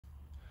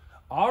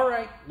All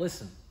right,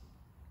 listen,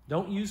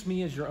 don't use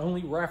me as your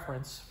only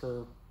reference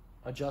for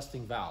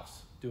adjusting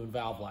valves, doing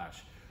valve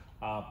lash.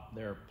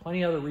 There are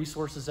plenty of other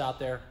resources out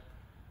there,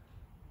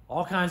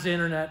 all kinds of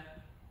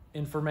internet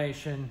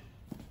information,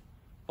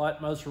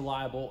 but most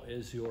reliable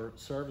is your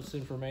service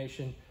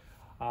information.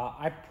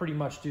 I pretty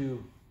much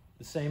do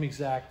the same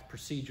exact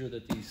procedure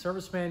that the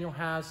service manual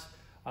has.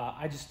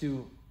 I just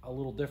do a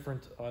little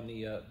different on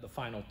the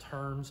final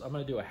turns. I'm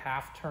gonna do a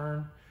half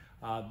turn.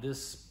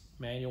 This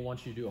manual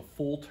wants you to do a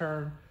full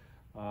turn.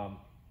 I'm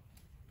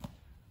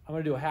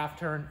gonna do a half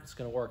turn. It's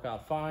gonna work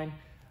out fine.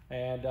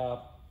 And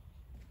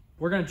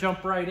we're gonna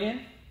jump right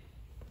in.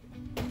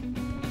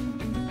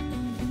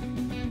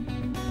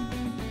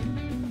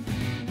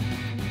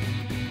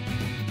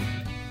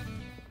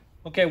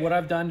 Okay, what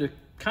I've done to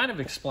kind of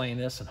explain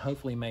this and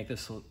hopefully make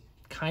this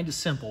kind of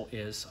simple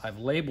is I've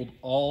labeled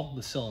all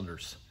the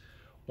cylinders.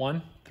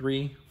 1,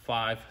 3,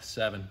 5,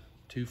 7,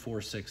 2,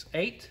 4, 6,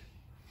 8.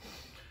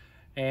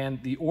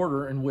 And the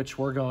order in which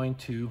we're going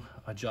to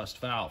adjust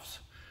valves.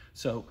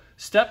 So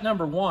step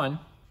number 1,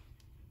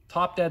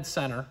 top dead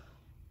center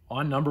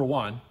on number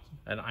 1.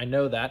 And I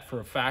know that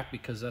for a fact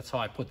because that's how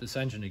I put this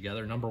engine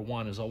together. Number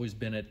 1 has always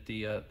been at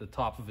the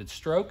top of its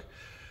stroke.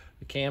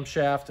 The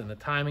camshaft and the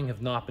timing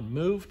have not been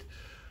moved.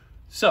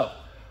 So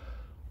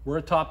we're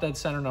at top dead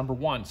center number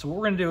 1. So what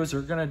we're gonna do is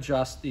we're gonna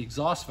adjust the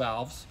exhaust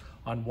valves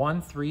on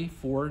 1, 3,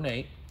 4, and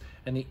 8,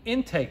 and the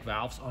intake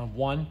valves on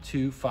 1,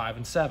 2, 5,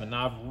 and 7.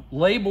 Now I've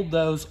labeled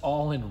those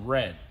all in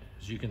red,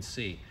 as you can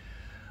see.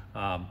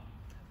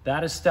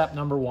 That is step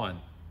number 1.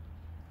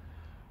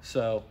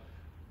 So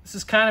this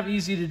is kind of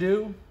easy to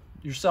do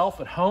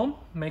yourself at home.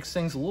 Makes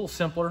things a little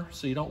simpler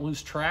so you don't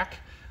lose track.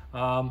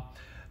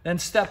 Then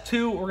step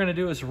 2, what we're gonna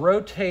do is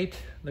rotate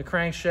the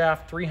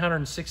crankshaft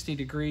 360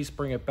 degrees,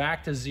 bring it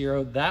back to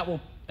 0. That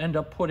will end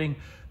up putting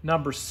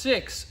number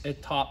 6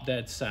 at top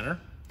dead center.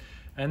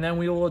 And then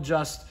we will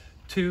adjust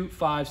 2,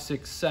 5,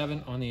 6,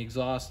 7 on the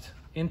exhaust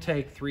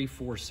intake, 3,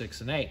 4,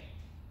 6, and 8.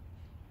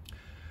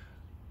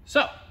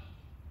 So,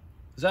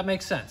 does that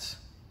make sense?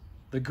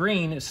 The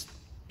green is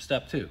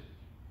step 2.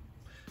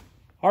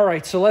 All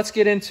right, so let's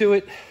get into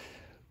it.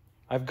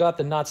 I've got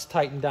the nuts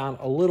tightened down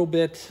a little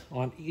bit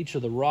on each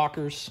of the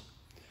rockers.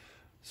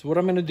 So what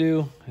I'm gonna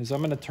do is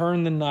I'm gonna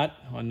turn the nut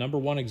on number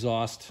 1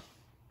 exhaust.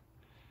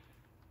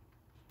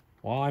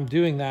 While I'm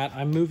doing that,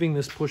 I'm moving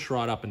this push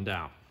rod up and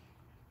down.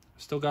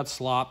 Still got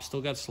slop,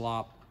 still got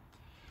slop,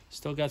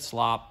 still got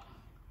slop.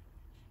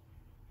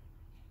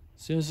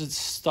 As soon as it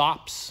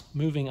stops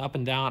moving up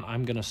and down,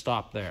 I'm gonna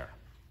stop there.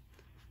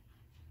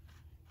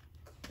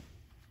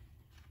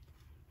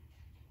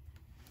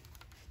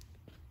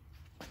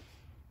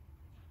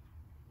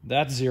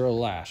 That's 0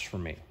 lash for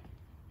me.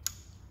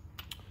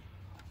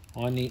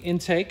 On the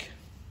intake,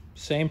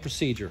 same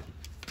procedure.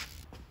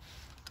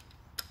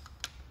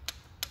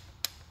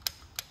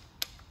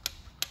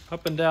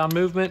 Up and down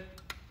movement.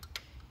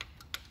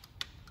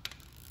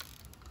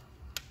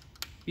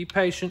 Be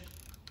patient.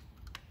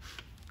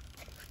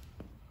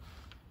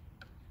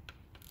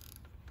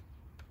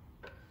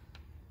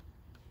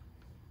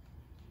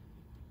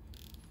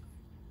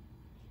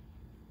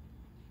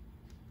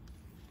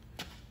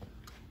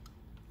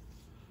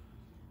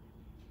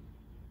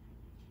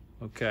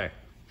 Okay,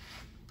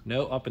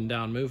 no up and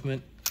down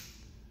movement.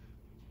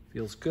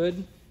 Feels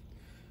good.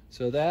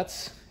 So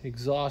that's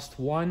exhaust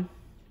 1,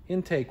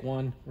 intake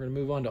 1. We're gonna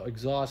move on to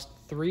exhaust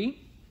 3.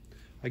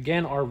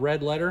 Again, our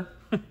red letter.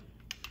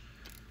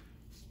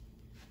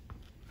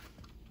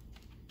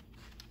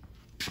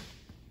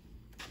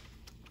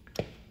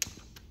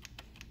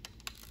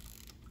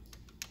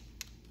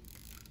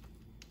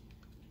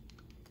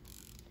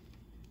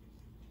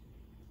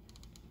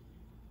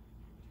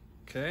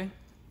 Okay.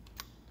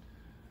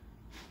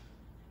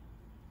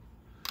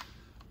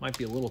 Might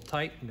be a little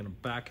tight. I'm gonna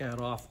back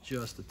that off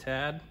just a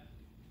tad.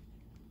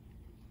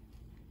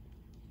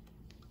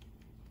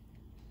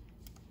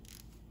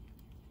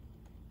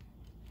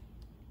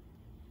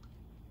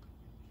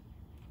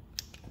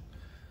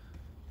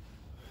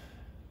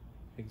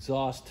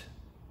 Exhaust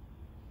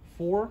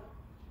 4.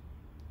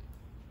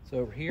 It's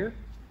over here.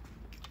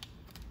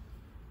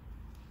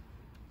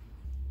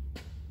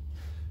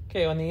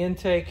 Okay, on the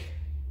intake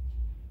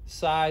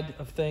side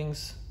of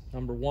things,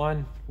 number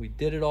 1, we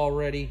did it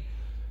already.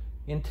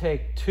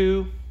 Intake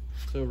 2,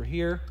 it's over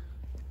here.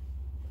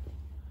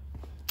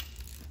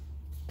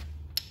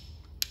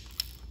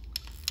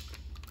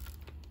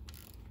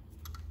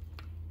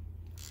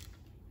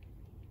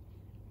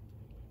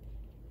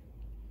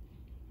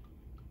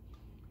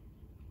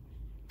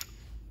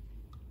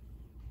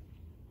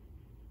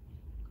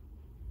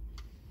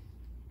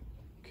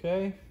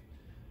 Okay,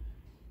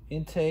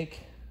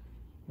 intake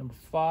number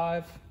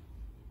 5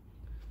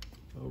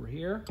 over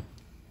here.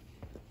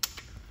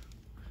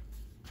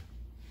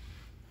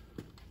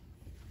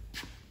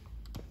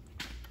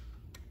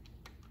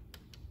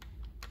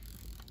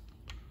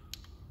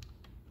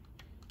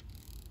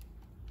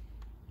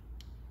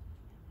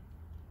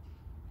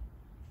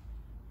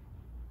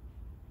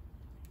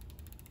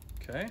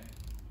 Okay.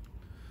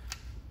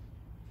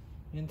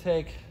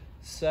 Intake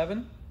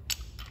 7.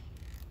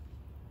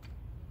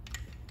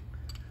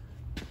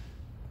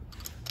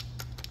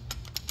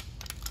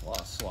 A lot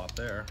of slop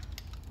there.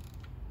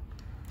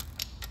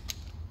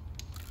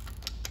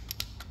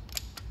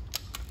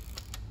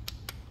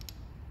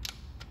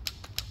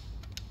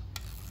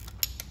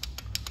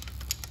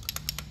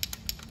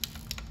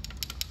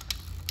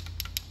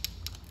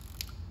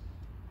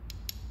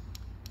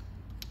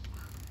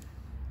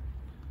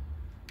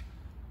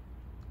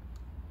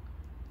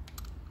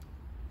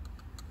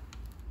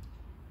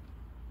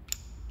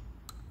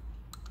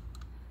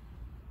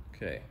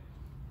 Okay,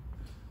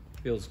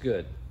 feels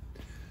good.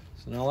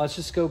 So now let's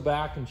just go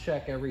back and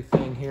check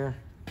everything here.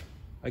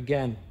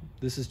 Again,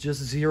 this is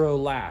just 0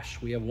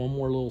 lash. We have one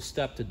more little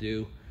step to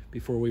do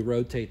before we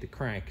rotate the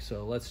crank.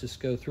 So let's just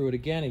go through it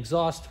again.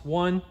 Exhaust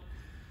 1,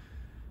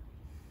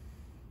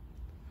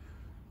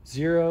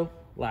 0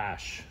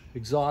 lash.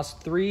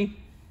 Exhaust 3,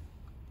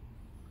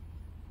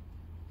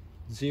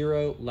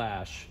 0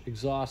 lash.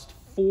 Exhaust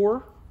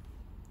 4,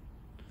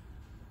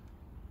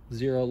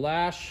 0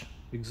 lash.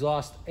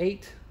 Exhaust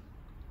 8,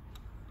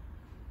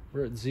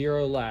 we're at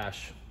 0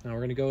 lash. Now we're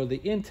going to go to the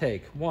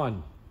intake.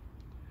 1,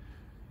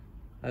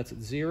 that's at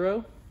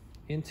 0.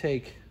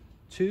 Intake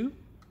 2,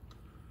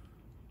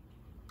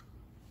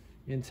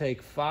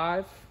 intake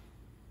 5,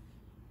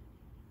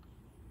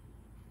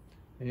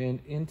 and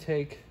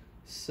intake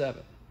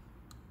 7.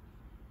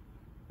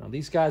 Now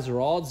these guys are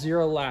all at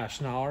 0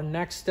 lash. Now our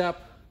next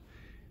step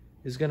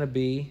is going to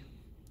be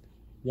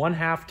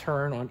 1/2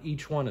 turn on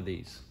each one of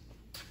these.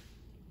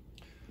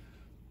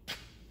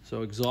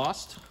 So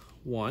exhaust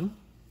 1.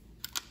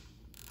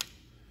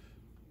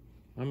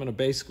 I'm going to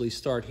basically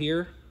start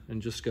here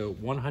and just go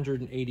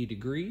 180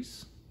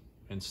 degrees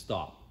and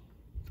stop.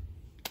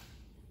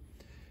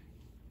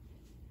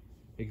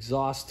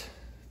 Exhaust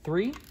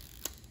 3.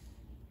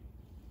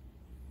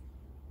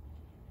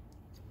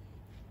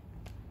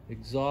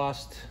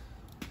 Exhaust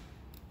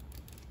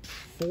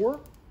 4.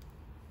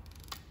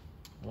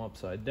 I'm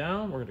upside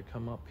down. We're going to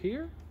come up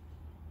here.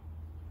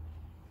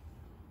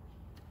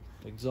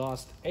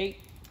 Exhaust 8.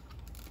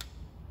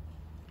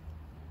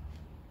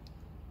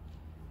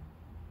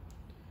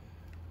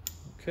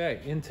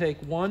 Okay, intake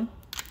 1.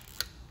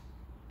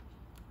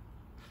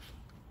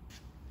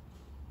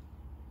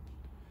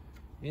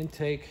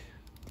 Intake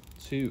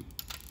 2.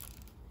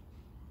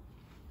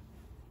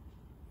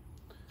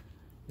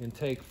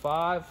 Intake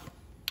 5.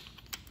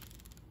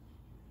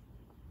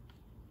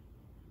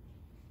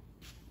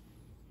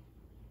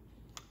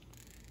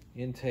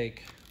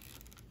 Intake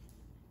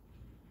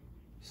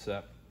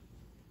 7.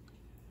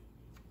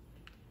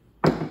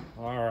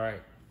 All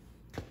right.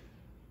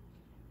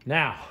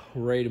 Now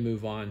we're ready to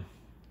move on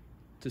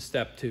to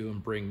step 2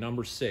 and bring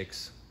number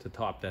 6 to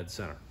top dead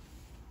center.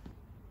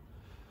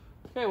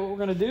 Okay, what we're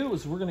gonna do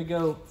is we're gonna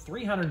go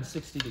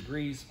 360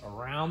 degrees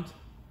around,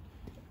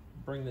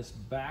 bring this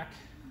back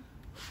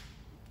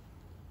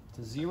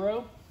to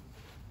 0.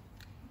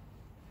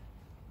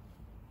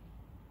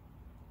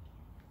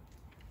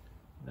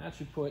 And that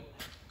should put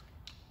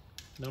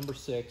number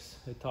 6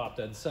 at top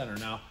dead center.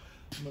 Now,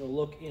 I'm gonna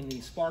look in the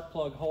spark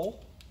plug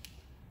hole,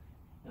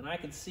 and I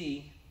can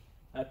see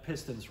that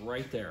piston's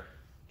right there.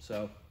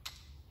 So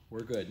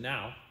we're good.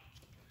 Now,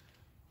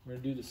 we're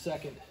gonna do the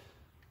second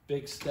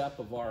big step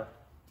of our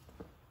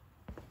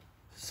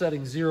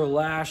setting 0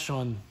 lash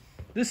on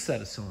this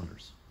set of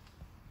cylinders.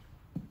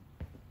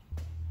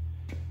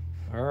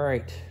 All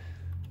right,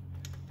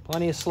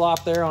 plenty of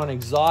slop there on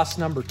exhaust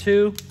number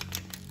 2.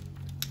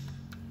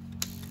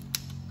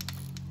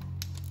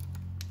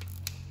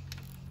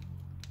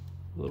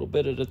 A little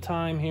bit at a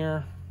time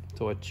here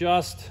to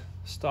adjust,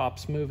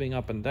 stops moving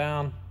up and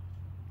down.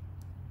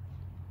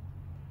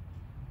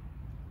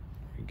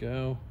 There we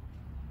go.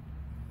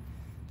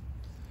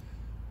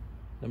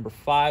 Number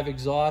 5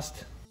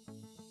 exhaust.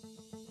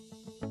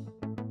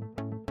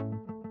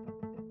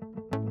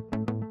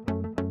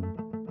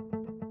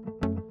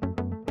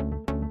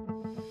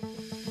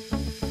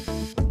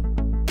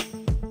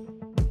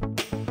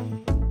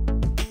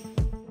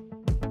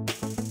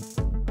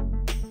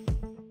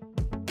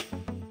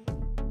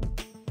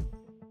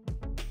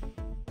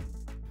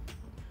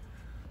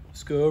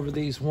 Let's go over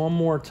these one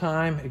more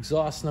time.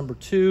 Exhaust number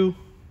 2.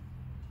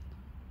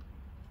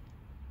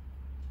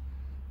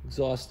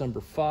 Exhaust number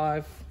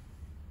 5.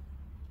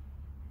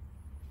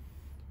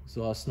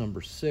 Exhaust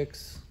number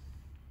 6.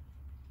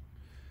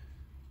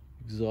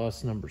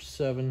 Exhaust number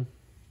 7.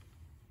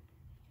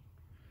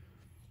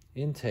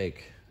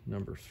 Intake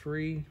number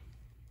 3.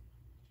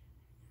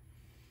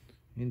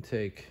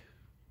 Intake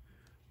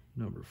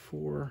number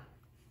 4.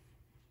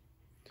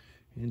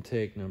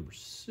 Intake number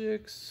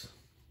 6.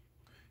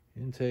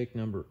 Intake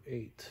number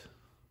 8.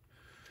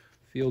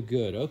 Feel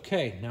good.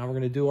 Okay, now we're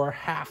going to do our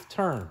half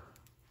turn.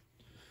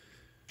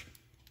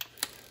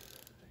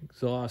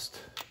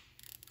 Exhaust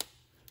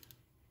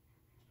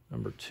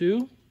number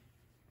 2.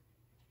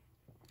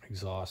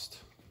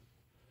 Exhaust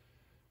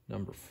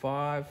number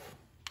 5.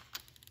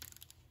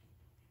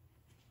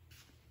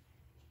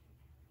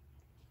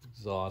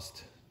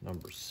 Exhaust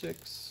number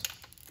 6.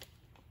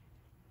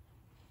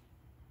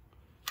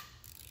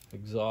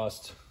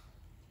 exhaust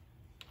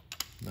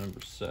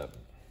number 7.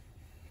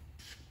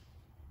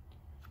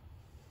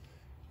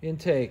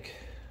 Intake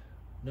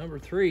number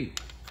 3.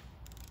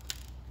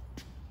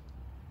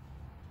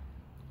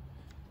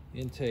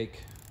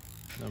 Intake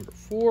number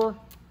 4.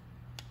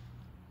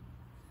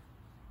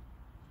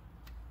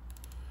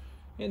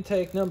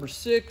 Intake number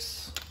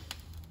 6.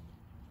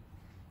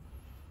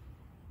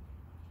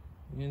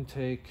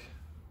 Intake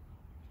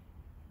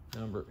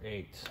number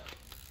 8.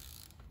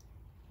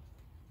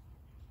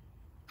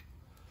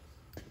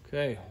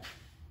 Okay,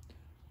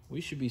 we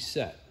should be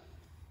set.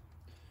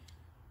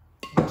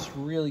 Looks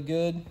really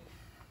good.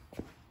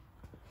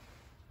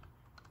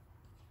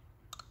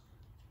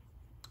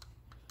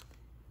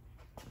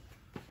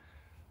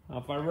 Now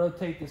if I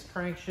rotate this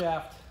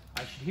crankshaft,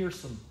 I should hear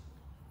some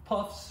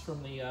puffs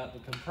from the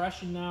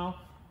compression now.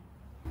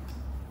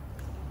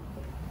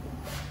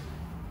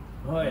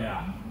 Oh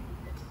yeah.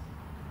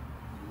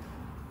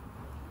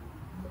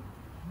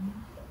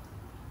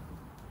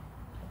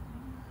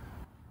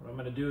 What I'm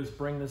going to do is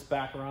bring this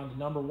back around to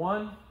number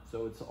 1.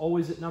 So it's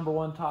always at number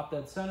 1 top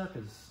dead center,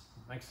 because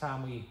next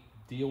time we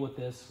deal with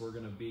this, we're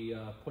going to be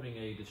putting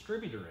a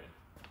distributor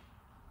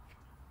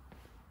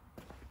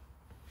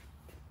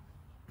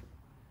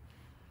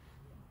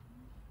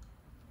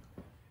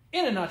in.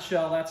 In a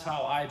nutshell, that's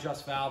how I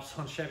adjust valves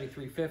on Chevy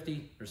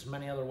 350. There's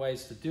many other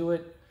ways to do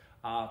it.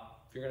 If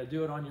you're going to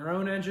do it on your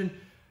own engine,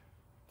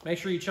 make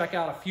sure you check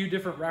out a few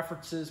different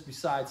references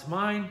besides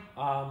mine.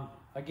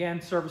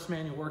 Again, service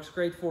manual works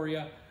great for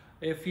you.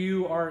 If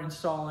you are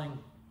installing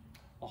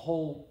a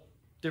whole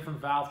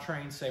different valve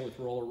train, say with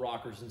roller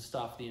rockers and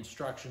stuff, the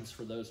instructions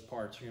for those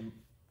parts are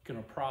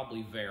going to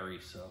probably vary.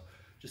 So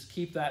just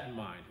keep that in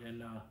mind.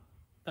 And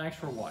thanks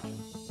for watching.